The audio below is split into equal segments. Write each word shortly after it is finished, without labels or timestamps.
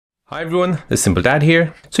Hi everyone, the Simple Dad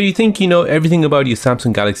here. So you think you know everything about your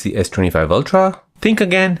Samsung Galaxy S25 Ultra? Think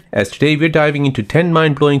again, as today we're diving into 10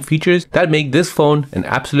 mind-blowing features that make this phone an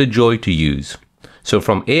absolute joy to use. So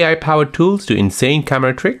from AI-powered tools to insane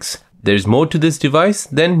camera tricks, there's more to this device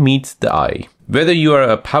than meets the eye. Whether you are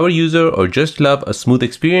a power user or just love a smooth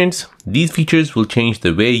experience, these features will change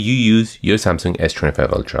the way you use your Samsung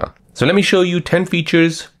S25 Ultra. So let me show you 10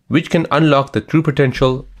 features which can unlock the true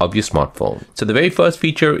potential of your smartphone. So the very first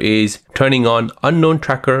feature is turning on unknown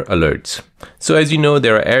tracker alerts. So as you know,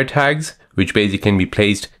 there are AirTags, which basically can be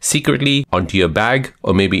placed secretly onto your bag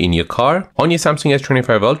or maybe in your car. On your Samsung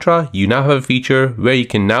S25 Ultra, you now have a feature where you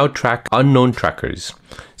can now track unknown trackers.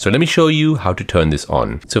 So let me show you how to turn this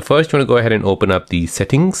on. So first you want to go ahead and open up the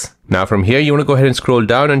settings. Now from here, you want to go ahead and scroll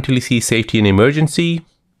down until you see safety and emergency.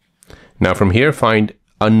 Now from here, find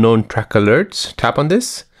unknown track alerts, tap on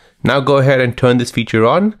this. Now go ahead and turn this feature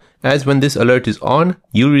on, as when this alert is on,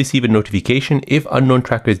 you'll receive a notification if unknown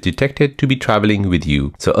tracker is detected to be traveling with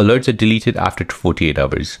you. So alerts are deleted after 48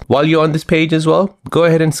 hours. While you're on this page as well, go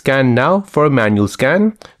ahead and scan now for a manual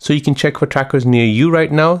scan, so you can check for trackers near you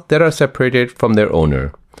right now that are separated from their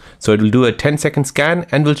owner. So it will do a 10-second scan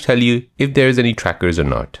and will tell you if there's any trackers or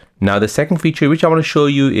not. Now the second feature which I want to show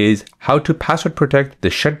you is how to password protect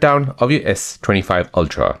the shutdown of your S25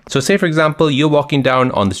 Ultra. So say for example, you're walking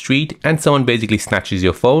down on the street and someone basically snatches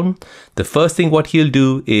your phone. The first thing what he'll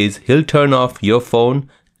do is he'll turn off your phone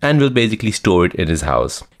and will basically store it in his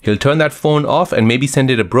house. He'll turn that phone off and maybe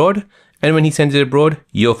send it abroad. And when he sends it abroad,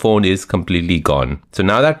 your phone is completely gone. So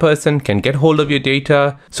now that person can get hold of your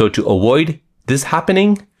data. So to avoid this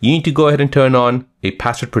happening, you need to go ahead and turn on a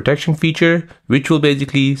password protection feature, which will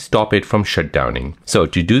basically stop it from shutdowning. So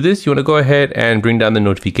to do this, you want to go ahead and bring down the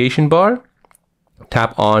notification bar,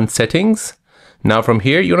 tap on settings. Now from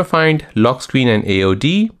here, you want to find lock screen and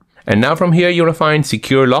AOD. And now from here, you want to find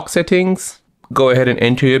secure lock settings. Go ahead and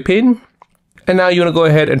enter your PIN. And now you want to go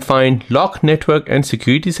ahead and find lock network and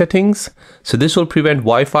security settings. So this will prevent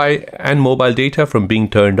Wi-Fi and mobile data from being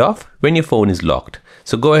turned off when your phone is locked.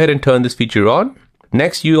 So go ahead and turn this feature on.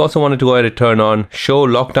 Next, you also want to go ahead and turn on show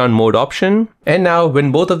lockdown mode option. And now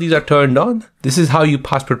when both of these are turned on, this is how you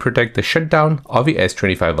password protect the shutdown of your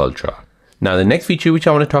S25 Ultra. Now the next feature which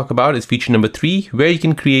I want to talk about is feature number 3, where you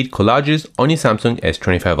can create collages on your Samsung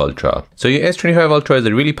S25 Ultra. So your S25 Ultra is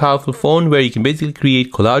a really powerful phone where you can basically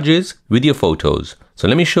create collages with your photos. So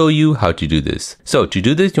let me show you how to do this. So to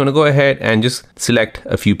do this, you want to go ahead and just select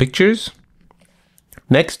a few pictures.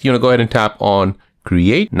 Next, you want to go ahead and tap on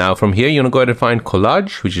create. Now from here, you want to go ahead and find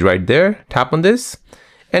collage, which is right there. Tap on this.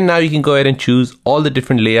 And now you can go ahead and choose all the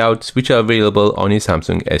different layouts which are available on your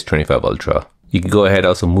Samsung S25 Ultra. You can go ahead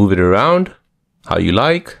also move it around how you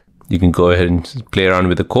like. You can go ahead and play around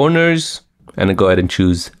with the corners and go ahead and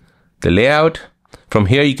choose the layout. From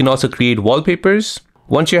here, you can also create wallpapers.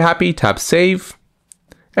 Once you're happy, tap save.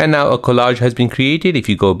 And now a collage has been created. If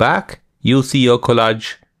you go back, you'll see your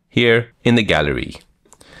collage here in the gallery.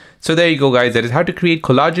 So there you go guys, that is how to create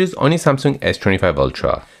collages on your Samsung S25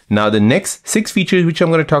 Ultra. Now the next 6 features which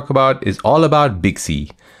I'm going to talk about is all about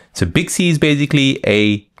Bixby. So Bixby is basically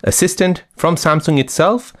a assistant from Samsung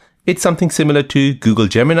itself. It's something similar to Google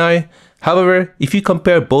Gemini. However, if you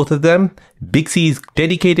compare both of them, Bixby is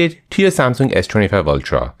dedicated to your Samsung S25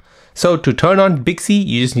 Ultra. So to turn on Bixby,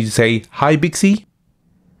 you just need to say, "Hi Bixby,"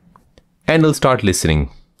 and it'll start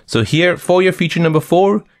listening. So here for your feature number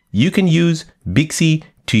 4, you can use Bixby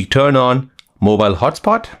to turn on mobile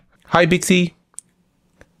hotspot. "Hi Bixby,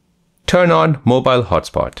 turn on mobile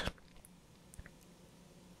hotspot."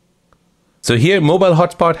 So here mobile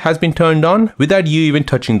hotspot has been turned on without you even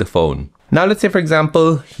touching the phone. Now let's say for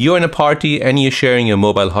example, you're in a party and you're sharing your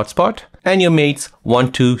mobile hotspot and your mates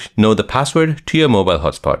want to know the password to your mobile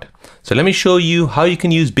hotspot. So let me show you how you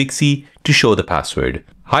can use Bixby to show the password.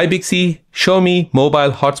 "Hi Bixby, show me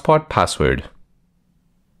mobile hotspot password."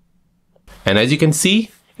 And as you can see,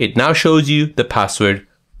 it now shows you the password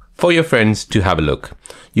for your friends to have a look.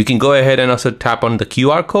 You can go ahead and also tap on the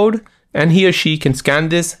QR code and he or she can scan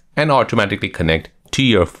this and automatically connect to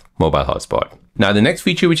your mobile hotspot. Now the next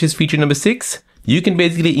feature, which is feature number 6, you can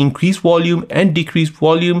basically increase volume and decrease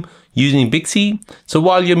volume using Bixby. So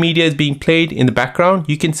while your media is being played in the background,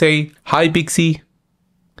 you can say, "Hi Bixby,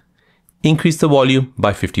 increase the volume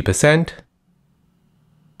by 50%.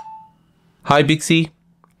 Hi Bixby,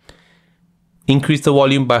 increase the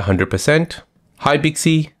volume by 100%. Hi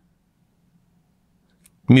Bixby,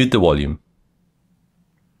 mute the volume."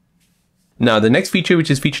 Now the next feature, which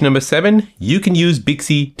is feature number 7, you can use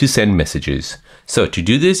Bixby to send messages. So to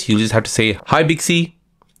do this, you'll just have to say, "Hi Bixby,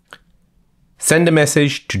 send a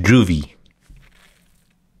message to Dhruvi."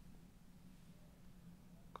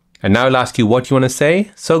 And now it'll ask you what you want to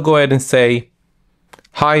say. So go ahead and say,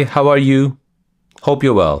 "Hi, how are you? Hope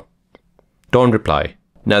you're well." Don't reply.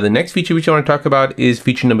 Now the next feature which I want to talk about is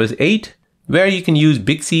feature number 8, where you can use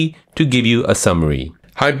Bixby to give you a summary.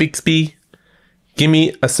 "Hi Bixby, give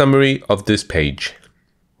me a summary of this page."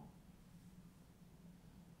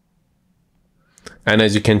 And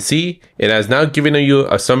as you can see, it has now given you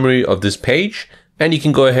a summary of this page, and you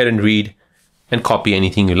can go ahead and read and copy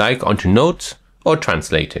anything you like onto notes or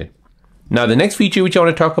translate it. Now the next feature which I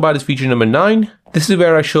want to talk about is feature number 9. This is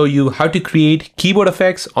where I show you how to create keyboard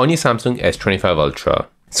effects on your Samsung S25 Ultra.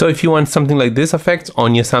 So if you want something like this effects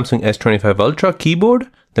on your Samsung S25 Ultra keyboard,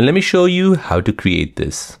 then let me show you how to create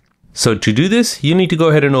this. So to do this, you need to go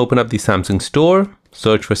ahead and open up the Samsung store,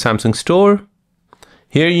 search for Samsung store.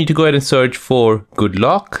 Here you need to go ahead and search for Good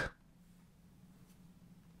Lock.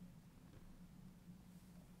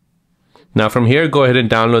 Now from here, go ahead and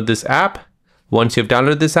download this app. Once you've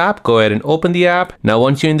downloaded this app, go ahead and open the app. Now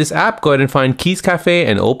once you're in this app, go ahead and find Keys Cafe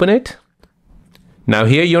and open it. Now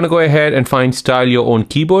here you want to go ahead and find Style Your Own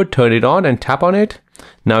Keyboard, turn it on and tap on it.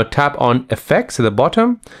 Now tap on Effects at the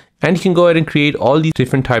bottom, and you can go ahead and create all these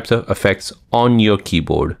different types of effects on your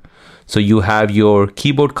keyboard. So you have your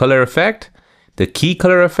keyboard color effect, the key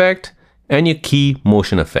color effect, and your key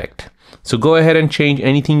motion effect. So go ahead and change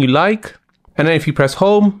anything you like. And then if you press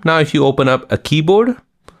home, now if you open up a keyboard,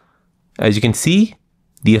 as you can see,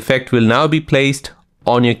 the effect will now be placed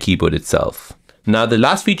on your keyboard itself. Now the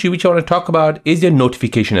last feature which I want to talk about is your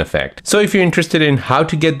notification effect. So if you're interested in how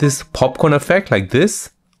to get this popcorn effect like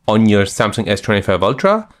this on your Samsung S25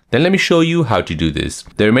 Ultra, then let me show you how to do this.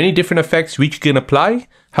 There are many different effects which you can apply.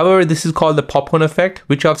 However, this is called the popcorn effect,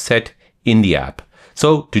 which I've set in the app.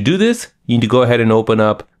 So to do this, you need to go ahead and open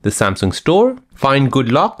up the Samsung store, find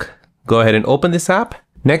Good Lock, go ahead and open this app.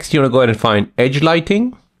 Next, you want to go ahead and find Edge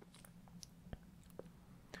Lighting.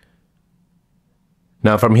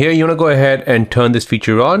 Now from here, you want to go ahead and turn this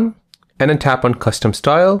feature on and then tap on Custom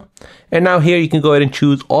Style. And now here you can go ahead and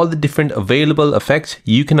choose all the different available effects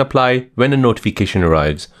you can apply when a notification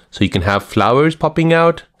arrives. So you can have flowers popping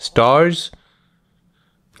out, stars,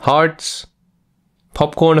 hearts,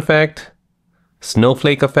 popcorn effect,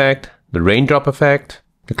 snowflake effect, the raindrop effect,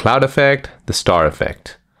 the cloud effect, the star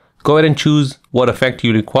effect. Go ahead and choose what effect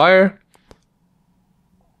you require.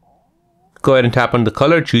 Go ahead and tap on the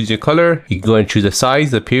color, choose your color. You can go ahead and choose the size,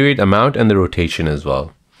 the period, amount, and the rotation as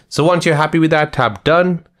well. So once you're happy with that, tap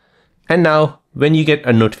done. And now when you get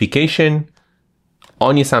a notification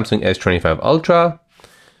on your Samsung S25 Ultra,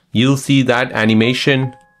 you'll see that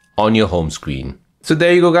animation on your home screen. So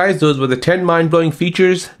there you go guys, those were the 10 mind-blowing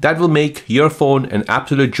features that will make your phone an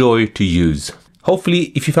absolute joy to use.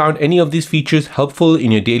 Hopefully, if you found any of these features helpful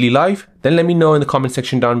in your daily life, then let me know in the comment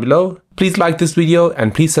section down below. Please like this video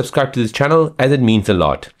and please subscribe to this channel as it means a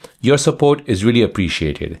lot. Your support is really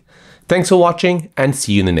appreciated. Thanks for watching and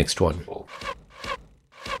see you in the next one.